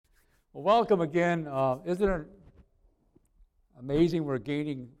Well, welcome again. Isn't it amazing we're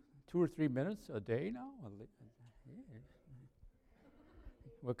gaining 2 or 3 minutes a day now?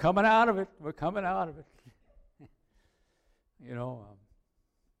 We're coming out of it. We're coming out of it. you know, um,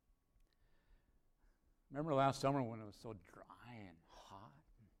 Remember last summer when it was so dry and hot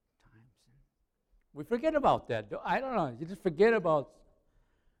times? We forget about that. I don't know. You just forget about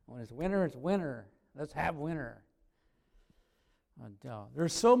when it's winter, it's winter. Let's have winter. And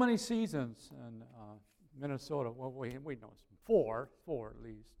there's so many seasons in Minnesota. Well, we know it's four at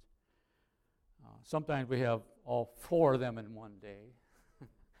least. Sometimes we have all 4 of them in one day.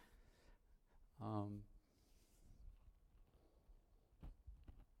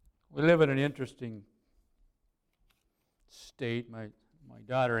 We live in an interesting state. My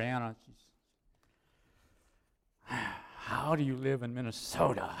daughter Anna, how do you live in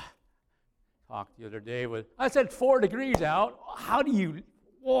Minnesota? Talked the other day with, I said 4 degrees out. How do you,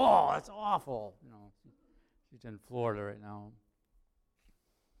 whoa, that's awful. She's in Florida right now.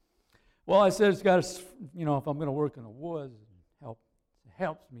 Well, I said it's got to, if I'm going to work in the woods, it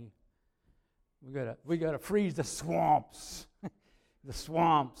helps me. We got to freeze the swamps. The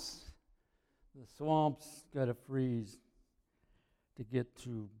swamps got to freeze to get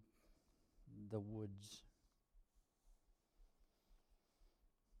to the woods.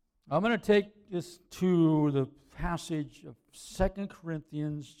 I'm going to take this to the passage of 2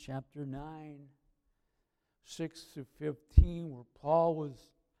 Corinthians chapter 9, 6 to 15, where Paul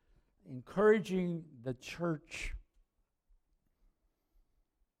was encouraging the church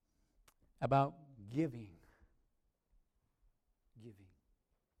about giving.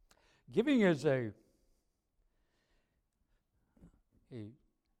 Giving is a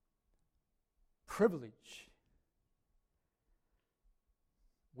privilege.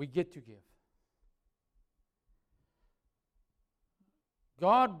 We get to give.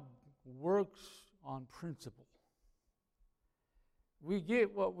 God works on principle. We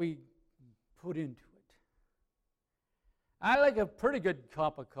get what we put into it. I like a pretty good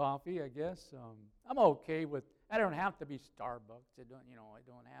cup of coffee, I guess. I'm okay with. I don't have to be Starbucks. I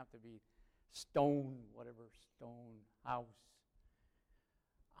don't have to be Stone House.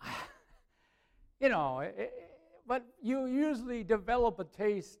 But you usually develop a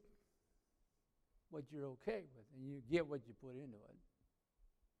taste what you're okay with, and you get what you put into it.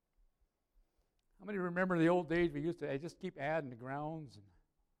 How many remember the old days we used to just keep adding the grounds? And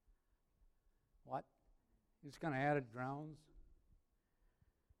what? You just kind of added grounds?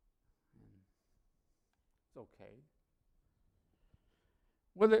 It's okay.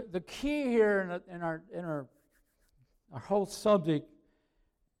 Well, the key here in our whole subject,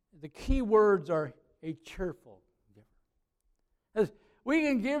 the key words are a cheerful giver. As we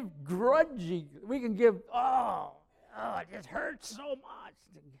can give grudging. We can give, it just hurts so much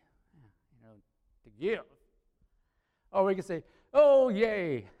to give. Or we can say, oh,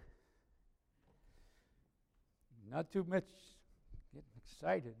 yay. Not too much getting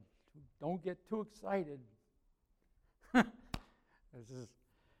excited. Don't get too excited. This is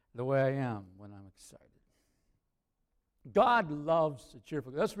the way I am when I'm excited. God loves a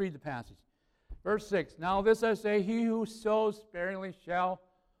cheerful giver. Let's read the passage. Verse 6, now this I say, he who sows sparingly shall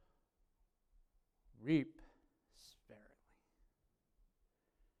reap sparingly.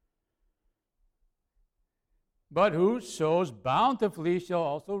 But who sows bountifully shall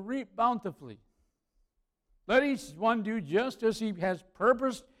also reap bountifully. Let each one do just as he has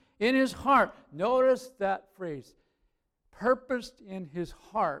purposed in his heart. Notice that phrase, purposed in his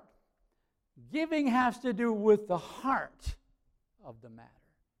heart. Giving has to do with the heart of the matter.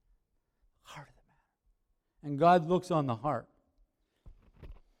 Heart of the matter. And God looks on the heart.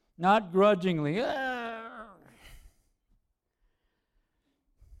 Not grudgingly.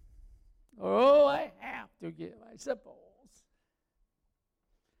 Oh, I have to give, I suppose.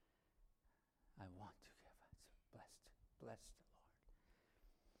 I want to give. Bless the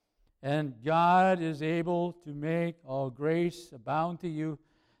Lord. And God is able to make all grace abound to you,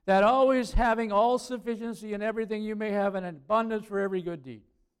 that always having all sufficiency in everything you may have an abundance for every good deed.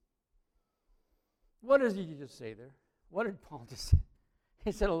 What does he just say there? What did Paul just say?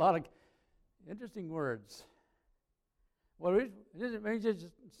 He said a lot of interesting words. Well, let me just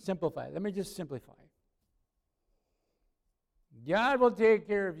simplify. Let me just simplify. God will take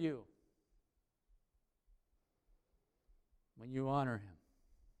care of you when you honor him.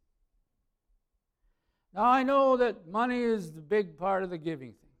 Now, I know that money is the big part of the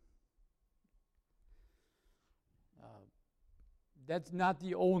giving thing. That's not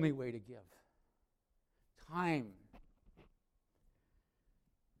the only way to give. Time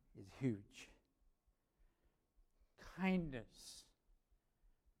is huge. Kindness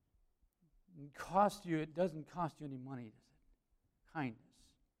It doesn't cost you any money, does it? Kindness.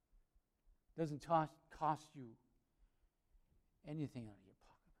 It doesn't cost you anything out of your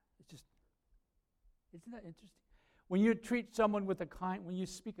pocket. It's just, isn't that interesting? When you treat someone when you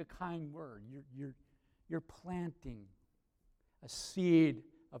speak a kind word, you're planting a seed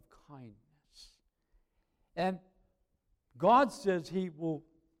of kindness. And God says He will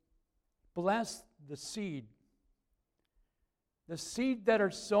bless the seed that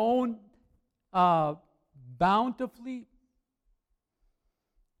are sown bountifully,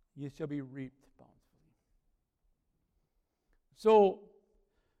 you shall be reaped bountifully. So,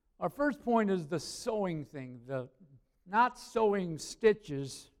 our first point is the sowing thing, not sewing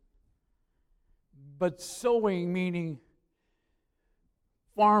stitches, but sowing meaning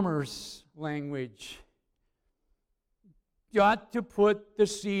farmer's language. You ought to put the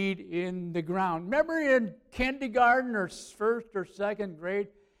seed in the ground. Remember in kindergarten or first or second grade,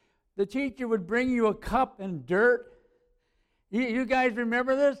 the teacher would bring you a cup and dirt. You guys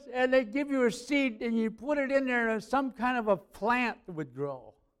remember this? And they give you a seed and you put it in there and some kind of a plant would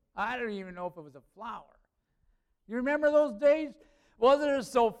grow. I don't even know if it was a flower. You remember those days? Wasn't it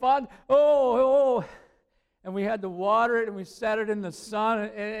so fun? Oh. And we had to water it and we set it in the sun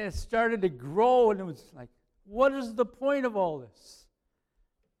and it started to grow and it was like, what is the point of all this?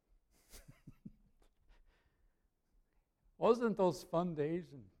 Wasn't those fun days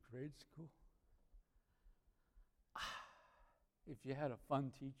in grade school? If you had a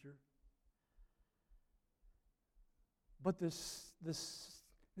fun teacher. But this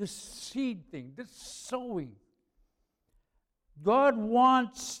seed thing, this sowing, God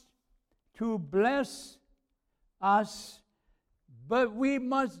wants to bless us, but we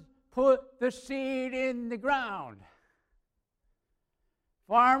must put the seed in the ground.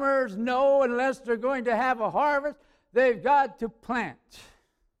 Farmers know unless they're going to have a harvest, they've got to plant.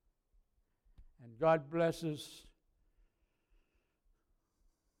 And God blesses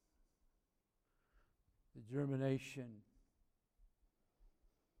the germination.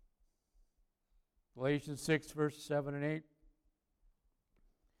 Galatians 6, verse 7 and 8.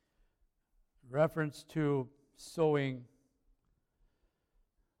 Reference to sowing.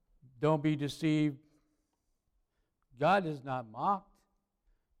 Don't be deceived. God is not mocked.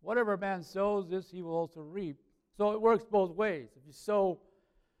 Whatever a man sows, this he will also reap. So it works both ways. If you sow,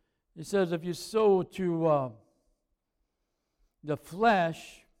 he says, if you sow to the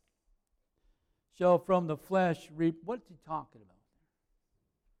flesh, shall from the flesh reap. What's he talking about?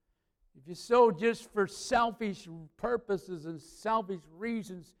 If you sow just for selfish purposes and selfish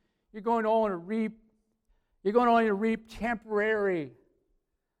reasons, you're going to only reap temporary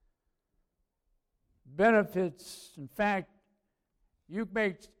benefits. In fact, you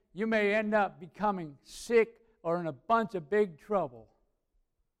may end up becoming sick or in a bunch of big trouble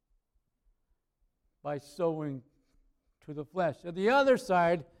by sowing to the flesh. On the other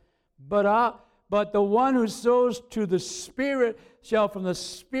side, but the one who sows to the Spirit shall from the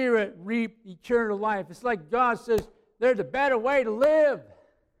Spirit reap eternal life. It's like God says, there's a better way to live.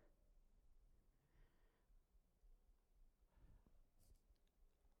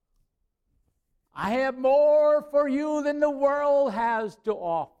 I have more for you than the world has to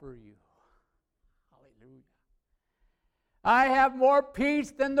offer you. Hallelujah. I have more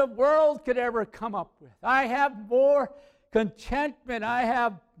peace than the world could ever come up with. I have more contentment. I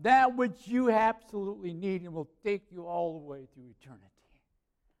have that which you absolutely need and will take you all the way through eternity.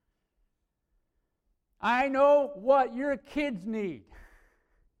 I know what your kids need.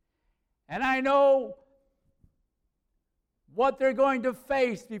 And I know what they're going to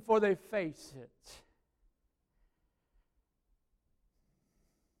face before they face it.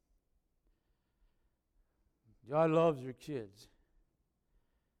 God loves your kids.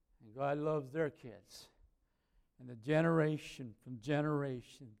 And God loves their kids. And the generation from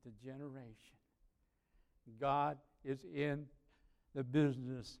generation to generation, God is in the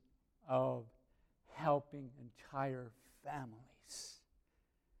business of helping entire families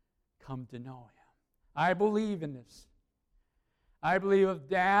come to know Him. I believe in this. I believe if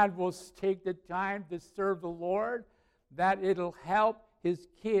Dad will take the time to serve the Lord, that it'll help his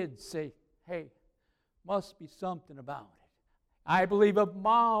kids say, hey, must be something about it. I believe if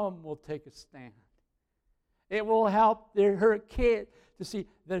Mom will take a stand, it will help her kid to see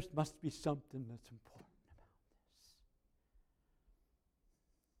there must be something that's important about this.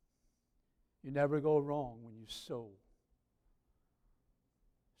 You never go wrong when you sow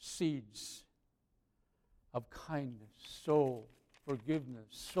seeds of kindness, sow forgiveness,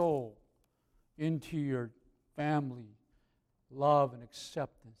 sow into your family love and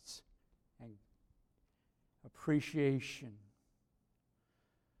acceptance and appreciation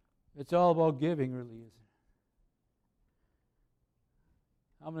It's all about giving, really, isn't it?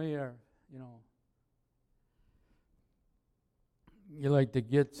 How many are, you like to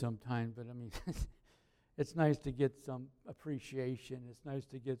get sometimes, but I mean, it's nice to get some appreciation. It's nice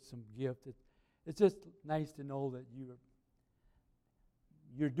to get some gift. It's just nice to know that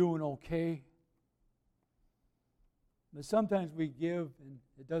you're doing okay. But sometimes we give and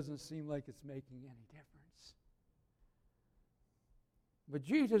it doesn't seem like it's making any difference. But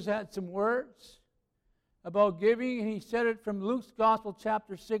Jesus had some words about giving, and he said it from Luke's Gospel,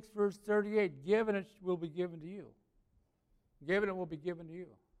 chapter 6, verse 38. Give and it will be given to you. Give and it will be given to you.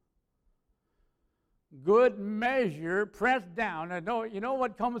 Good measure, pressed down. You know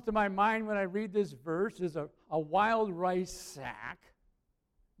what comes to my mind when I read this verse is a wild rice sack.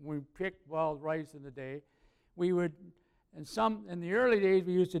 When we picked wild rice in the day, we would, in the early days,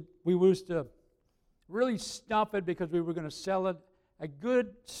 we used to really stuff it because we were going to sell it. A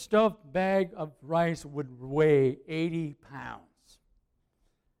good stuffed bag of rice would weigh 80 pounds.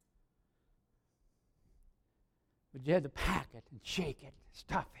 But you had to pack it and shake it,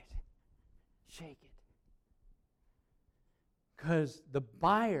 stuff it, shake it. Because the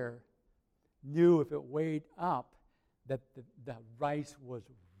buyer knew if it weighed up that the rice was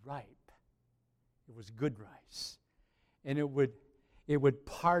ripe. It was good rice. And it would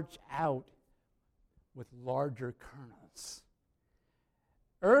parch out with larger kernels.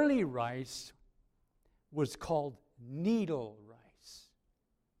 Early rice was called needle rice.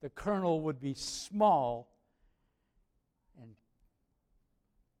 The kernel would be small and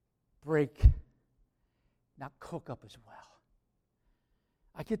break, not cook up as well.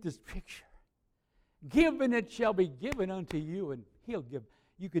 I get this picture. Give and it shall be given unto you, and he'll give.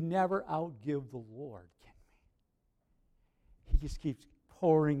 You can never outgive the Lord, can we? He just keeps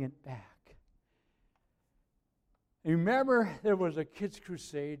pouring it back. And remember, there was a kids'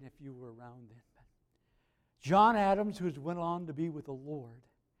 crusade, if you were around then. John Adams, who went on to be with the Lord,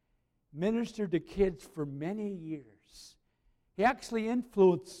 ministered to kids for many years. He actually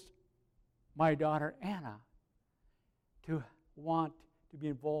influenced my daughter, Anna, to want to be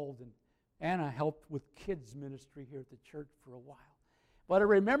involved in. Anna helped with kids' ministry here at the church for a while. But I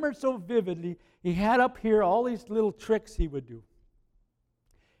remember so vividly, he had up here all these little tricks he would do.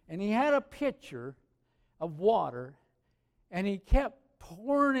 And he had a pitcher of water, and he kept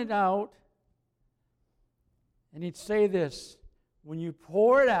pouring it out, and he'd say this, when you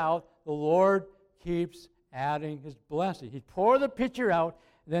pour it out, the Lord keeps adding his blessing. He'd pour the pitcher out,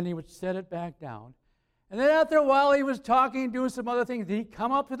 and then he would set it back down. And then after a while, he was talking and doing some other things. He'd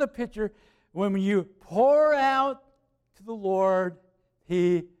come up to the pitcher. When you pour out to the Lord,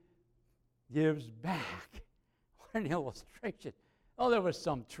 he gives back. What an illustration. Oh, there was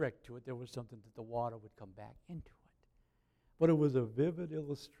some trick to it. There was something that the water would come back into it. But it was a vivid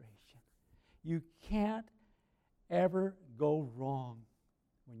illustration. You can't ever go wrong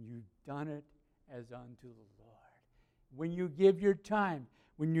when you've done it as unto the Lord. When you give your time,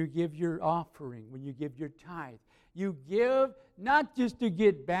 when you give your offering, when you give your tithe, you give not just to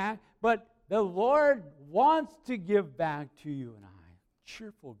get back, but the Lord wants to give back to you and I.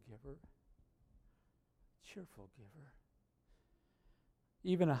 Cheerful giver. Cheerful giver.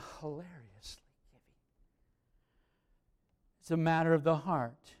 Even a hilariously giving. It's a matter of the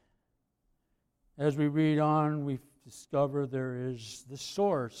heart. As we read on, we discover there is the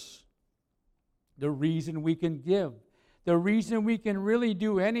source, the reason we can give, the reason we can really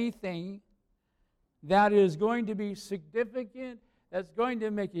do anything that is going to be significant, that's going to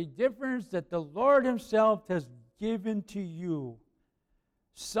make a difference, that the Lord himself has given to you.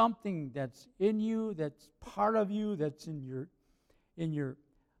 Something that's in you, that's part of you, that's in your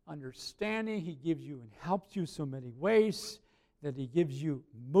understanding. He gives you and helps you so many ways, that he gives you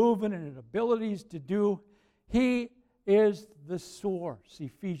movement and abilities to do. He is the source.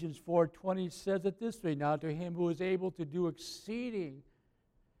 Ephesians 4:20 says it this way, now to him who is able to do exceeding.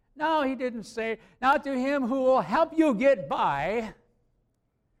 No, he didn't say, now to him who will help you get by.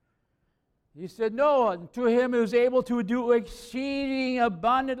 He said, no, to him who is able to do exceeding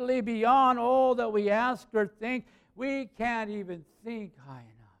abundantly beyond all that we ask or think. We can't even think high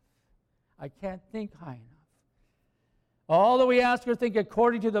enough. I can't think high enough. All that we ask or think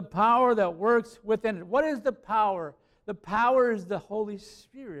according to the power that works within it. What is the power? The power is the Holy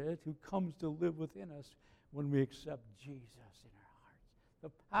Spirit who comes to live within us when we accept Jesus in our hearts.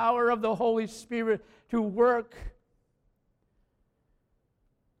 The power of the Holy Spirit to work.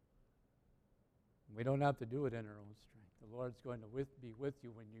 We don't have to do it in our own strength. The Lord's going to be with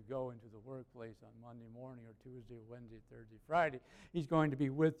you when you go into the workplace on Monday morning or Tuesday, Wednesday, Thursday, Friday. He's going to be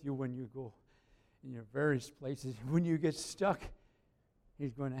with you when you go in your various places. When you get stuck,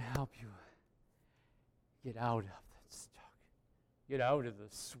 He's going to help you get out of that stuck. Get out of the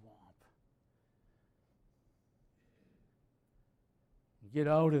swamp. Get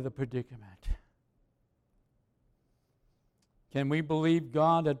out of the predicament. Can we believe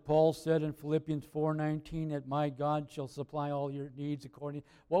God that Paul said in Philippians 4:19 that my God shall supply all your needs according?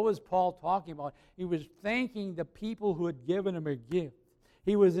 What was Paul talking about? He was thanking the people who had given him a gift.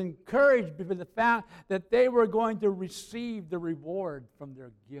 He was encouraged by the fact that they were going to receive the reward from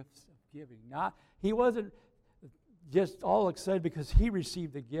their gifts of giving. He wasn't just all excited because he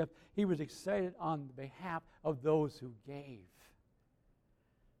received the gift. He was excited on behalf of those who gave.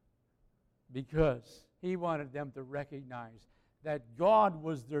 Because he wanted them to recognize that God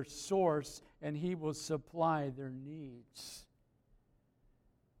was their source and He will supply their needs.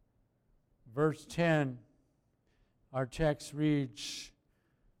 Verse 10, our text reads,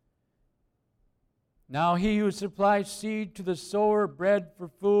 now He who supplies seed to the sower, bread for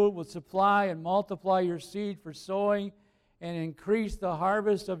food, will supply and multiply your seed for sowing and increase the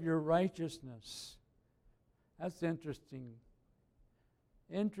harvest of your righteousness. That's interesting.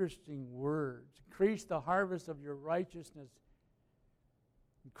 Interesting words. Increase the harvest of your righteousness.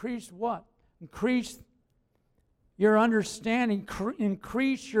 Increase what? Increase your understanding.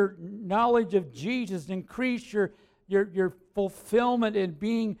 Increase your knowledge of Jesus. Increase your fulfillment in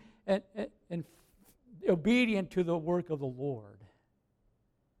being and obedient to the work of the Lord.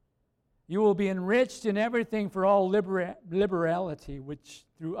 You will be enriched in everything for all liberality, which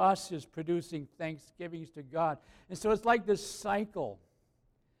through us is producing thanksgivings to God. And so it's like this cycle.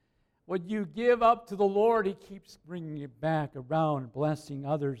 What you give up to the Lord, He keeps bringing you back around, blessing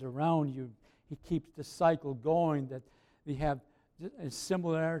others around you. He keeps the cycle going, that we have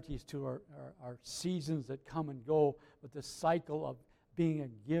similarities to our seasons that come and go, but the cycle of being a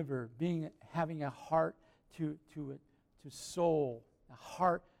giver, having a heart to soul, a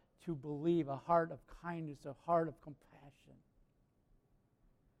heart to believe, a heart of kindness, a heart of compassion.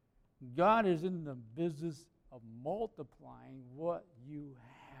 God is in the business of multiplying what you have.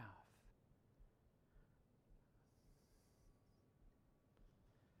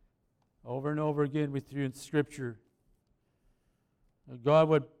 Over and over again with you in Scripture, God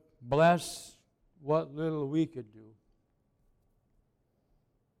would bless what little we could do.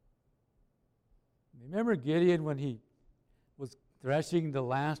 Remember Gideon when he was threshing the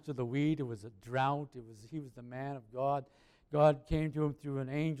last of the wheat? It was a drought. He was the man of God. God came to him through an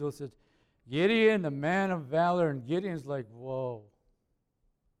angel and said, Gideon, the man of valor. And Gideon's like, whoa.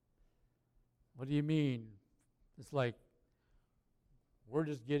 What do you mean? It's like, we're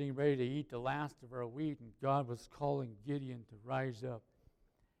just getting ready to eat the last of our wheat, and God was calling Gideon to rise up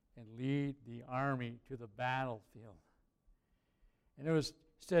and lead the army to the battlefield. And it was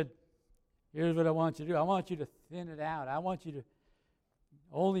said, here's what I want you to do. I want you to thin it out. I want you to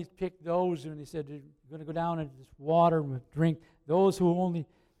only pick those, and he said, you're going to go down into this water and drink. Those who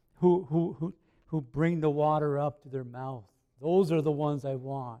bring the water up to their mouth. Those are the ones I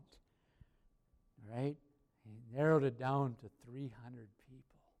want. Right? He narrowed it down to 300 people.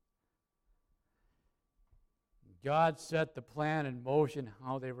 God set the plan in motion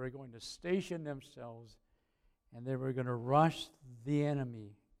how they were going to station themselves and they were going to rush the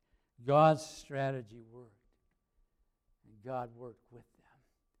enemy. God's strategy worked. And God worked with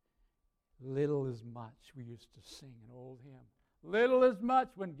them. Little is much. We used to sing an old hymn. Little is much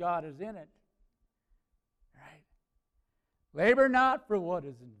when God is in it. Right? Labor not for what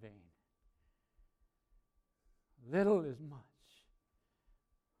is in vain. Little is much.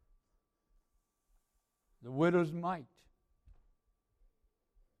 The widow's mite.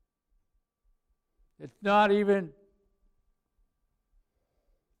 It's not even,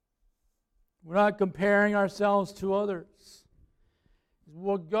 we're not comparing ourselves to others. It's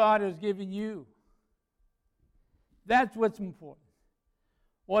what God has given you. That's what's important.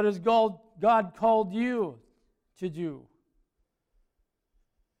 What has God called you to do?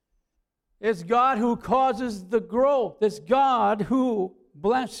 It's God who causes the growth. It's God who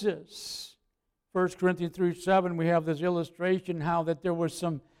blesses. 1 Corinthians 3:7, we have this illustration how that there was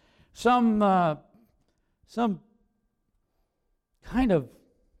some kind of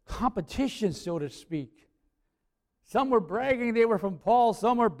competition, so to speak. Some were bragging they were from Paul.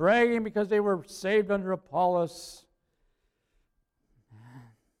 Some were bragging because they were saved under Apollos.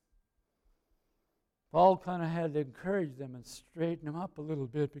 Paul kind of had to encourage them and straighten them up a little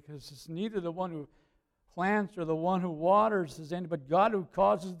bit, because it's neither the one who plants or the one who waters is any, but God who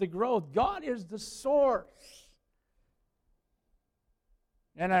causes the growth. God is the source.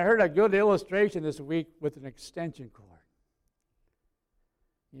 And I heard a good illustration this week with an extension cord.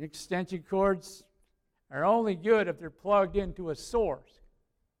 The extension cords are only good if they're plugged into a source.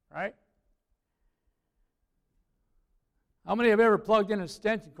 right? How many have ever plugged in an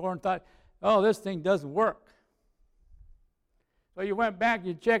extension cord and thought, oh, this thing doesn't work? So you went back,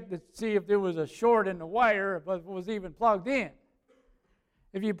 you checked to see if there was a short in the wire, if it was even plugged in.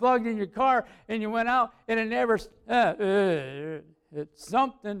 If you plugged in your car and you went out and it never,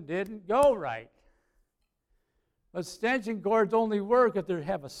 something didn't go right. Extension cords only work if they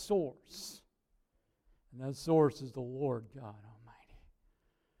have a source. And that source is the Lord God Almighty.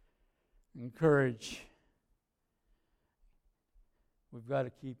 Encourage. We've got to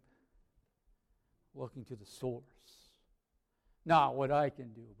keep looking to the source. Not what I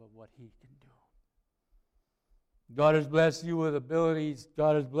can do, but what He can do. God has blessed you with abilities.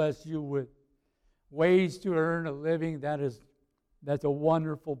 God has blessed you with ways to earn a living. That's a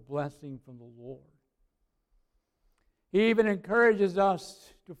wonderful blessing from the Lord. He even encourages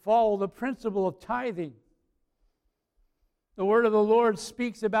us to follow the principle of tithing. The word of the Lord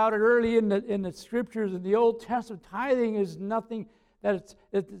speaks about it early in the Scriptures. In the Old Testament, tithing is nothing that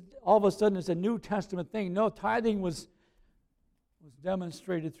all of a sudden it's a New Testament thing. No, tithing was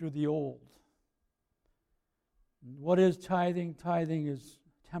demonstrated through the Old. What is tithing? Tithing is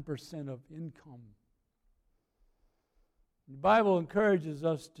 10% of income. The Bible encourages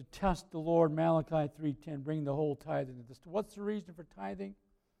us to test the Lord. Malachi 3:10, bring the whole tithe into this. What's the reason for tithing?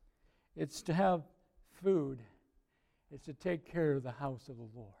 It's to have food. It's to take care of the house of the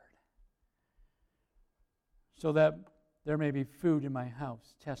Lord. So that there may be food in my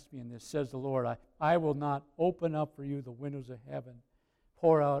house. Test me in this, says the Lord. I will not open up for you the windows of heaven,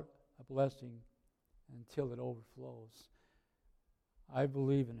 pour out a blessing until it overflows. I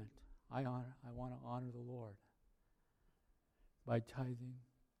believe in it. I want to honor the Lord by tithing,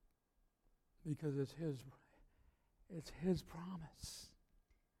 because it's His promise.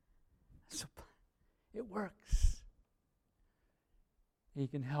 So it works. He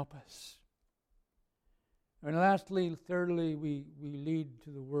can help us. And lastly, thirdly, we lead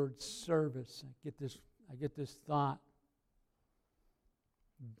to the word service. I get this thought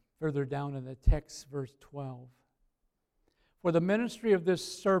further down in the text, verse 12. For the ministry of this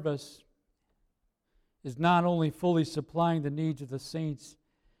service is not only fully supplying the needs of the saints,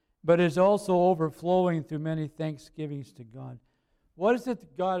 but is also overflowing through many thanksgivings to God. What is it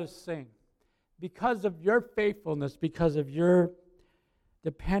that God is saying? Because of your faithfulness, because of your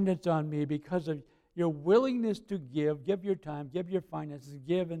dependence on me, because of your willingness to give your time, give your finances,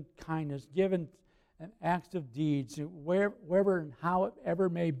 give in kindness, give in acts of deeds, wherever and however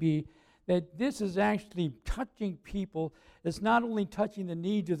it may be, that this is actually touching people. It's not only touching the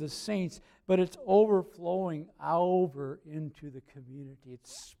needs of the saints, but it's overflowing over into the community.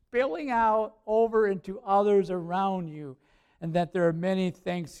 It's spilling out over into others around you, and that there are many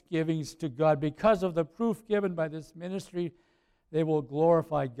thanksgivings to God. Because of the proof given by this ministry, they will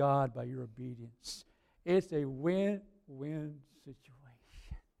glorify God by your obedience. It's a win-win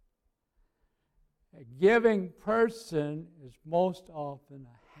situation. A giving person is most often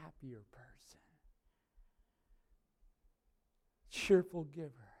a happier person. Cheerful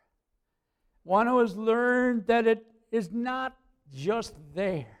giver. One who has learned that it is not just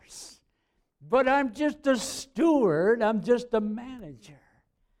theirs, but I'm just a steward, I'm just a manager.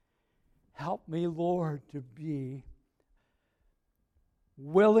 Help me, Lord, to be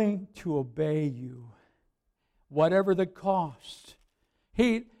willing to obey you, whatever the cost.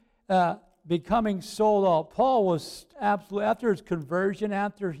 Becoming sold out. Paul was absolutely, after his conversion,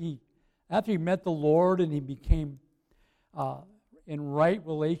 after he met the Lord and he became in right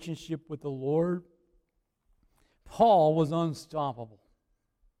relationship with the Lord, Paul was unstoppable.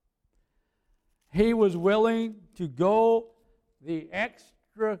 He was willing to go the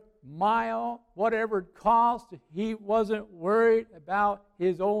extra mile, whatever it cost. He wasn't worried about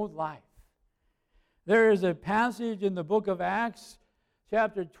his own life. There is a passage in the book of Acts,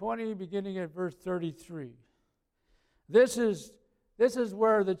 chapter 20, beginning at verse 33. This is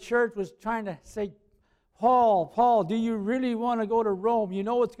where the church was trying to say, Paul, do you really want to go to Rome? You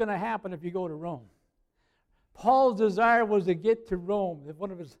know what's going to happen if you go to Rome. Paul's desire was to get to Rome. It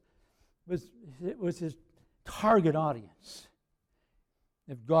was his target audience.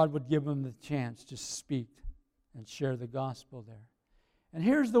 If God would give him the chance to speak and share the gospel there. And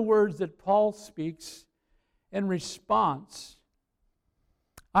here's the words that Paul speaks in response.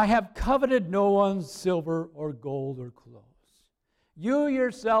 I have coveted no one's silver or gold or clothes. You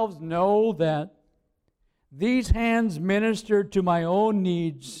yourselves know that these hands ministered to my own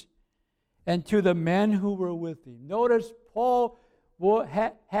needs and to the men who were with him. Notice Paul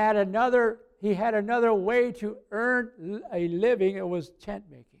had another way to earn a living. It was tent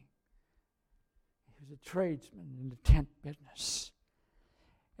making. He was a tradesman in the tent business.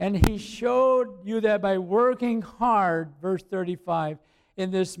 And he showed you that by working hard, verse 35,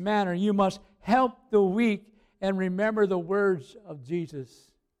 in this manner, you must help the weak and remember the words of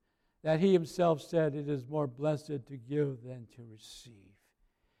Jesus, that he himself said, it is more blessed to give than to receive.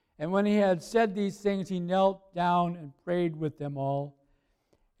 And when he had said these things, he knelt down and prayed with them all.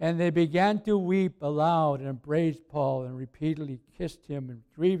 And they began to weep aloud and embraced Paul and repeatedly kissed him, and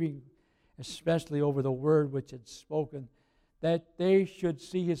grieving especially over the word which had spoken, that they should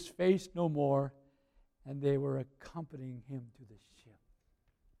see his face no more. And they were accompanying him to the ship.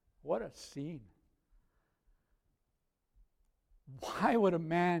 What a scene. Why would a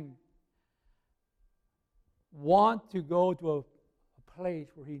man want to go to a place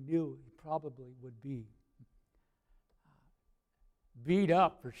where he knew he probably would be beat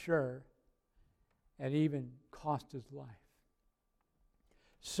up for sure, and even cost his life?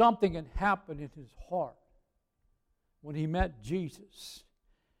 Something had happened in his heart when he met Jesus.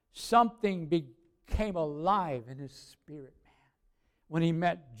 Something became alive in his spirit, man, when he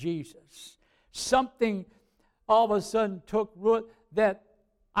met Jesus. Something all of a sudden took root, that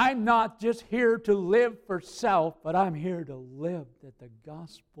I'm not just here to live for self, but I'm here to live that the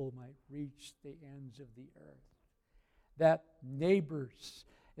gospel might reach the ends of the earth. That neighbors,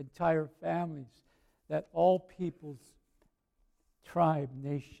 entire families, that all peoples, tribe,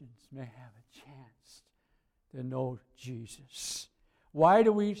 nations may have a chance to know Jesus. Why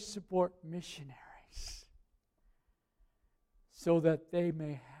do we support missionaries? So that they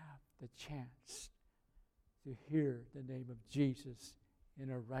may have the chance to hear the name of Jesus in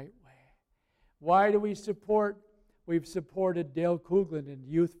a right way. Why do we support? We've supported Dale Cooglin and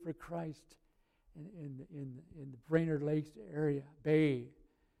Youth for Christ in the Brainerd Lakes area,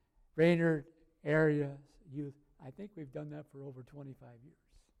 Brainerd area youth. I think we've done that for over 25 years.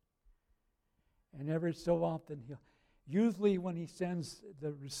 And every so often, usually when he sends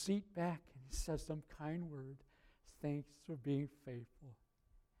the receipt back and he says some kind word, thanks for being faithful.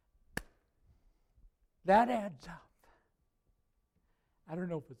 That adds up. I don't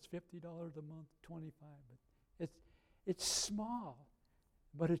know if it's $50 a month, $25, but it's small,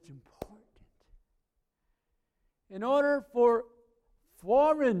 but it's important. In order for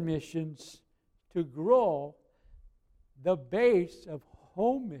foreign missions to grow, the base of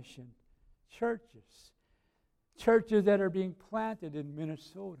home mission churches that are being planted in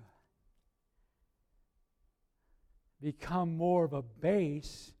Minnesota, become more of a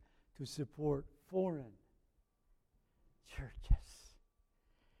base to support foreign churches.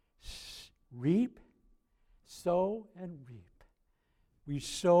 Reap, sow, and reap. We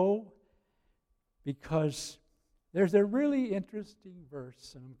sow because there's a really interesting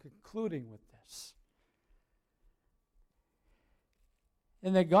verse, and I'm concluding with this.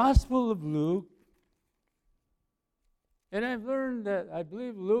 In the Gospel of Luke, and I've learned that I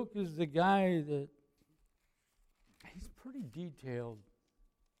believe Luke is the guy that he's pretty detailed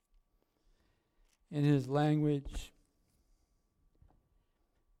in his language.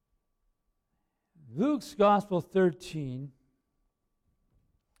 Luke's Gospel 13,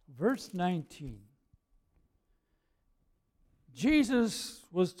 verse 19. Jesus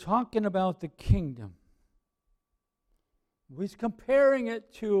was talking about the kingdom. He's comparing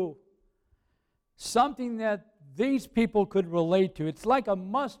it to something that these people could relate to. It's like a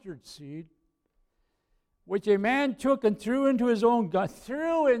mustard seed, which a man took and threw into his own garden,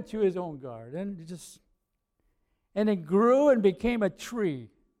 and it grew and became a tree.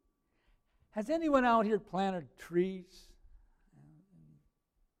 Has anyone out here planted trees?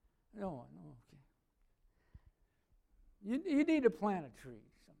 No, okay. You need to plant a tree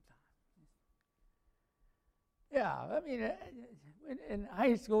sometime. Yeah, I mean, in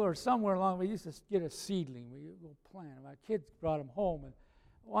high school or somewhere along, we used to get a seedling. We would go plant them. My kids brought them home, and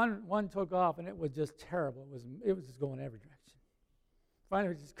one took off, and it was just terrible. It was just going every direction.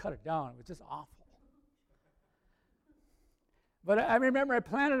 Finally, we just cut it down. It was just awful. But I remember I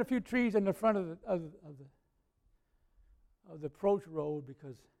planted a few trees in the front of the approach road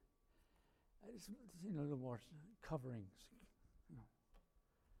because it's, a little more coverings.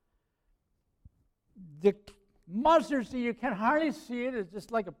 The mustard seed, you can hardly see it. It's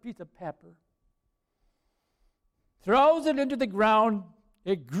just like a piece of pepper. Throws it into the ground.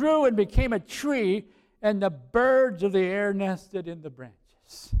 It grew and became a tree, and the birds of the air nested in the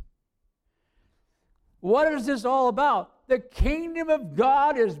branches. What is this all about? The kingdom of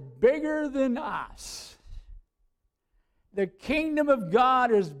God is bigger than us. The kingdom of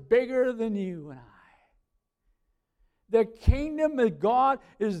God is bigger than you and I. The kingdom of God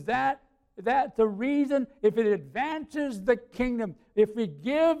is that the reason, if it advances the kingdom, if we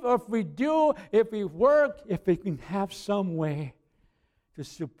give, or if we do, if we work, if we can have some way to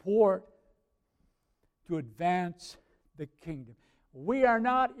support, to advance the kingdom. We are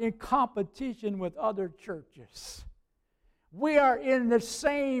not in competition with other churches. We are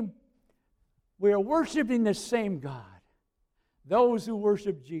worshiping the same God. Those who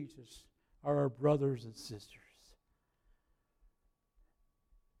worship Jesus are our brothers and sisters.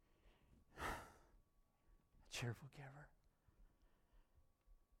 Cheerful giver.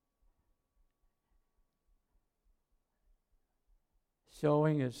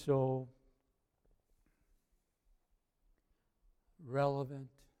 Sowing is so relevant.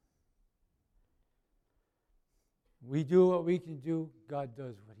 We do what we can do. God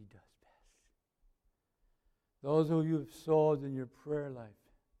does what He does best. Those of you who have sowed in your prayer life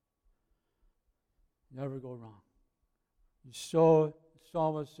never go wrong. You sow, the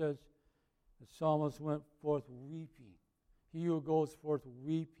psalmist says, the psalmist went forth weeping. He who goes forth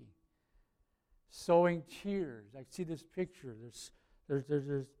weeping, sowing tears. I see this picture. There's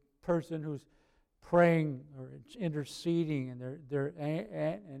this person who's praying or interceding, and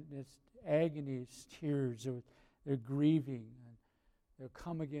and it's agony, it's tears. They're grieving, and they'll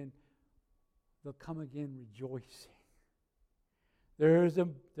come again rejoicing.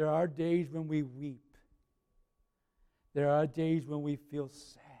 There are days when we weep. There are days when we feel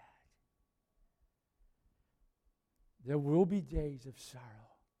sad. There will be days of sorrow.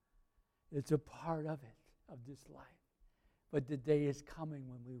 It's a part of it, of this life. But the day is coming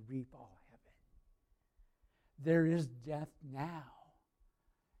when we reap all heaven. There is death now.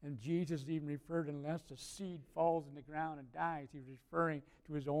 And Jesus even referred, unless a seed falls in the ground and dies, He was referring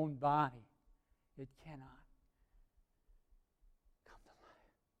to His own body. It cannot come to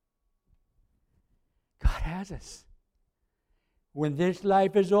life. God has us. When this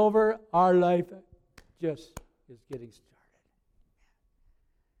life is over, our life just is getting started.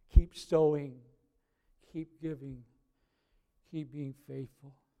 Keep sowing. Keep giving. Keep being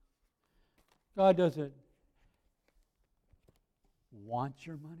faithful. God doesn't want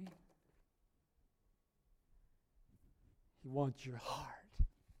your money. He wants your heart.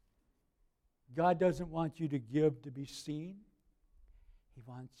 God doesn't want you to give to be seen. He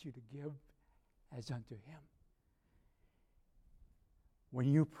wants you to give as unto Him. When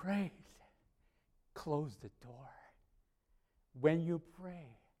you pray, close the door. When you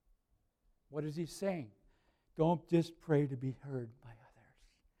pray, what is He saying? Don't just pray to be heard by others.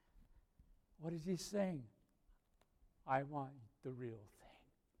 What is He saying? I want the real thing.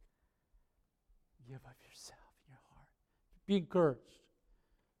 Give of yourself, your heart. Be encouraged.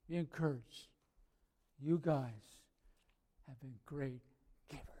 Be encouraged. You guys have been great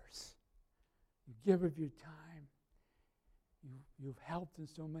givers. You give of your time. You've helped in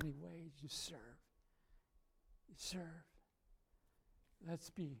so many ways. You serve. You serve. Let's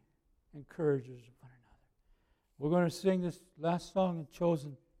be encouragers of one another. We're going to sing this last song and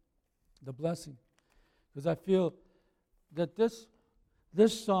chosen the blessing, because I feel that this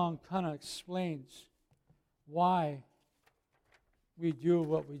song kind of explains why we do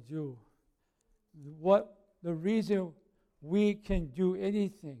what we do. What the reason we can do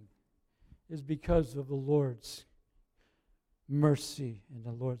anything is because of the Lord's mercy and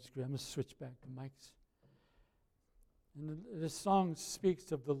the Lord's grace. I'm going to switch back to mics. And this song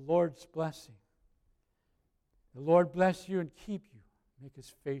speaks of the Lord's blessing. The Lord bless you and keep you. Make His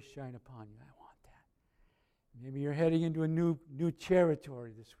face shine upon you. I want that. Maybe you're heading into a new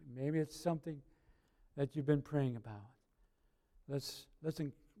territory this week. Maybe it's something that you've been praying about. Let's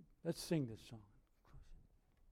sing this song.